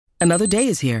Another day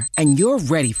is here, and you're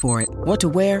ready for it. What to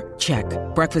wear? Check.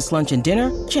 Breakfast, lunch, and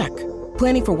dinner? Check.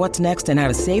 Planning for what's next and how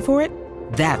to save for it?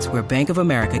 That's where Bank of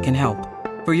America can help.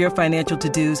 For your financial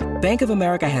to-dos, Bank of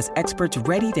America has experts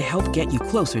ready to help get you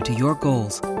closer to your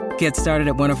goals. Get started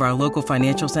at one of our local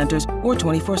financial centers or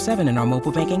 24/7 in our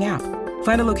mobile banking app.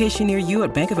 Find a location near you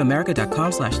at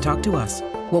bankofamerica.com/talktous.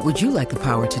 What would you like the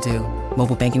power to do?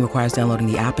 Mobile banking requires downloading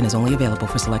the app and is only available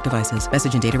for select devices.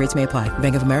 Message and data rates may apply.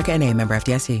 Bank of America N.A., member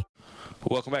FDIC.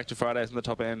 Welcome back to Fridays in the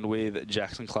Top End with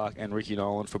Jackson Clark and Ricky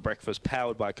Nolan for breakfast,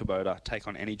 powered by Kubota. Take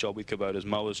on any job with Kubota's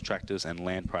mowers, tractors and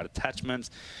land pride attachments.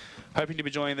 Hoping to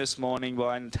be joined this morning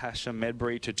by Tash and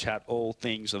Medbury to chat all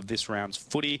things of this round's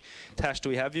footy. Tash, do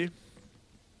we have you?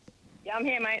 Yeah, I'm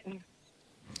here, mate.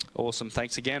 Awesome.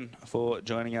 Thanks again for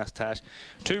joining us, Tash.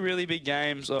 Two really big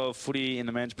games of footy in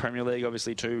the Men's Premier League.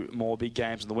 Obviously, two more big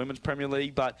games in the Women's Premier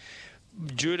League, but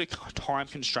due to time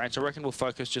constraints, I reckon we'll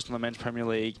focus just on the Men's Premier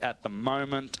League at the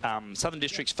moment. Southern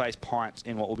Districts face Pints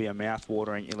in what will be a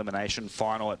mouth-watering elimination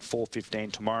final at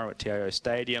 4:15 tomorrow at TIO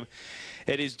Stadium.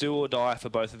 It is do or die for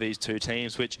both of these two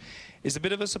teams, which is a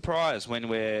bit of a surprise when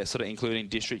we're sort of including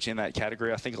Districts in that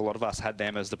category. I think a lot of us had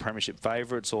them as the premiership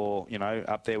favourites or, you know,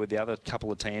 up there with the other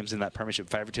couple of teams in that premiership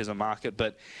favouritism market.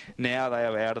 But now they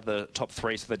are out of the top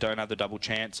three, so they don't have the double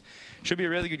chance. Should be a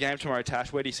really good game tomorrow,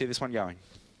 Tash. Where do you see this one going?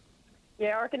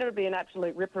 Yeah, I reckon it'll be an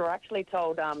absolute ripper. I actually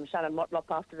told Shannon Motlop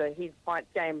after his Pints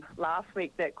game last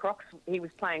week that he was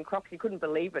playing Crocs. He couldn't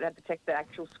believe it. Had to check the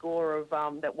actual score of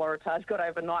that Waratahs got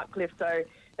over Nightcliff. So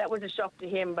that was a shock to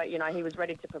him, but, you know, he was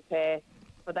ready to prepare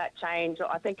for that change.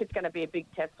 I think it's going to be a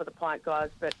big test for the Pint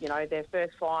guys, but, you know, their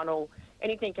first final,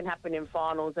 anything can happen in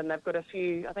finals, and they've got I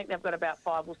think they've got about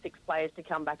 5 or 6 players to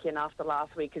come back in after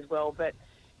last week as well. But,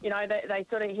 you know, they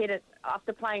sort of hit it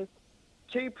after playing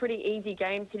 2 pretty easy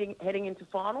games heading into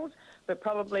finals, but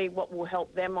probably what will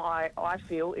help them, I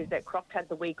feel, is that Crocs had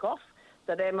the week off,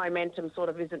 so their momentum sort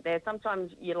of isn't there.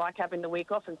 Sometimes you like having the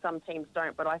week off and some teams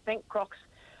don't, but I think Crocs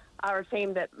are a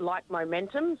team that like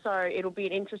momentum, so it'll be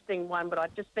an interesting one, but I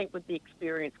just think with the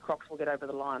experience, Crocs will get over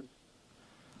the line.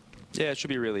 Yeah, it should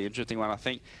be a really interesting one. I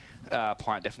think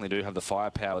Pint definitely do have the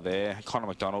firepower there. Connor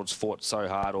McDonald's fought so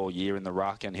hard all year in the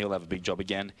ruck, and he'll have a big job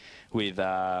again with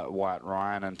Wyatt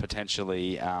Ryan and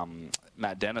potentially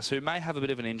Matt Dennis, who may have a bit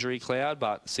of an injury cloud,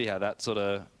 but see how that sort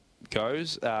of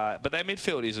goes. But their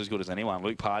midfield is as good as anyone.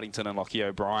 Luke Partington and Lockie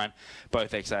O'Brien,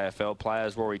 both ex-AFL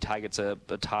players. Rory Taggart's a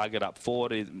target up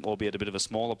forward, albeit a bit of a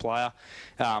smaller player.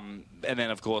 And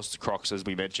then, of course, the Crocs, as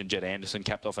we mentioned, Jed Anderson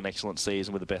capped off an excellent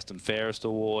season with the Best and Fairest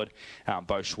award.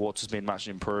 Bo Schwartz has been much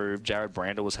improved. Jared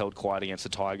Brander was held quiet against the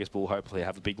Tigers, but will hopefully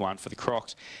have a big one for the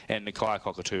Crocs. And Nakia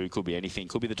Cockatoo could be anything.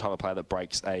 Could be the type of player that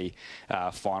breaks a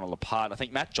final apart. I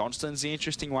think Matt Johnston's the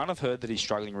interesting one. I've heard that he's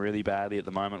struggling really badly at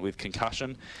the moment with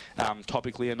concussion.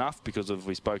 Topically enough, because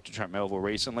we spoke to Trent Melville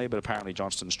recently, but apparently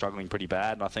Johnston's struggling pretty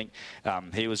bad, and I think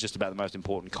he was just about the most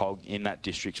important cog in that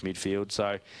District's midfield.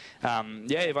 So,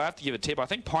 yeah, if I have to give a tip, I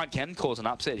think Pint can cause an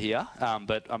upset here,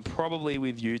 but I'm probably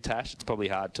with you, Tash. It's probably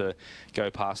hard to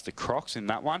go past the Crocs in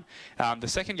that one. The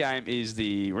second game is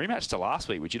the rematch to last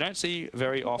week, which you don't see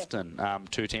very often,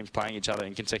 two teams playing each other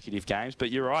in consecutive games,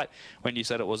 but you're right when you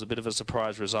said it was a bit of a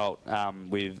surprise result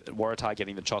with Waratah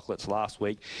getting the chocolates last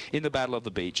week in the Battle of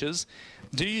the Beaches.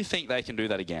 Do you think they can do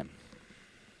that again?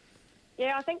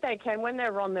 Yeah, I think they can. When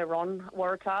they're on,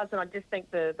 Waratahs, and I just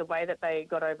think the way that they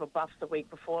got over Buffs the week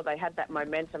before, they had that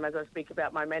momentum. As I speak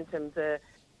about momentum,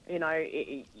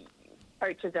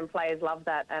 coaches and players love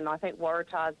that, and I think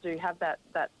Waratahs do have that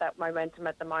momentum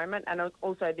at the moment, and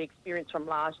also the experience from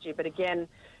last year. But again,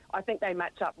 I think they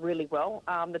match up really well.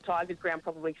 The Tigers ground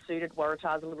probably suited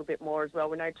Waratahs a little bit more as well.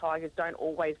 We know Tigers don't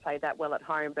always play that well at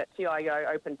home, but TIO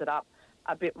opens it up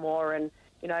a bit more, and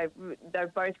you know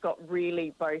they've both got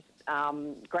really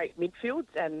great midfields,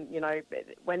 and you know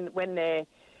when they're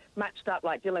matched up,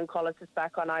 like Dylan Collis is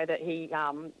back. I know that he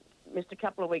missed a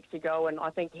couple of weeks ago, and I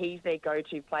think he's their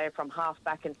go-to player from half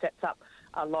back and sets up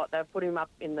a lot. They've put him up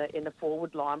in the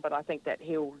forward line, but I think that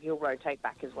he'll rotate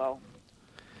back as well.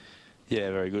 Yeah,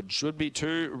 very good. Should be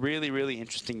two really, really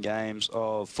interesting games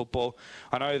of football.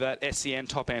 I know that SEN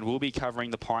Top End will be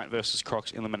covering the Pint versus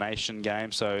Crocs elimination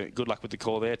game, so good luck with the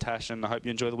call there, Tash, and I hope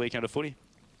you enjoy the weekend of footy.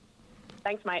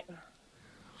 Thanks, mate.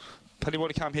 Plenty more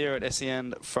to come here at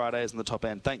SEN Fridays in the Top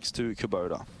End, thanks to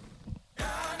Kubota.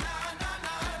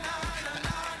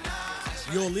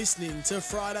 You're listening to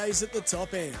Fridays at the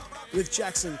Top End with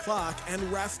Jackson Clark and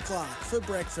Raph Clark for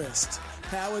breakfast.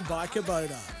 Powered by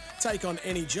Kubota. Take on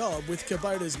any job with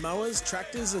Kubota's mowers,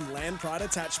 tractors and land pride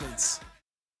attachments.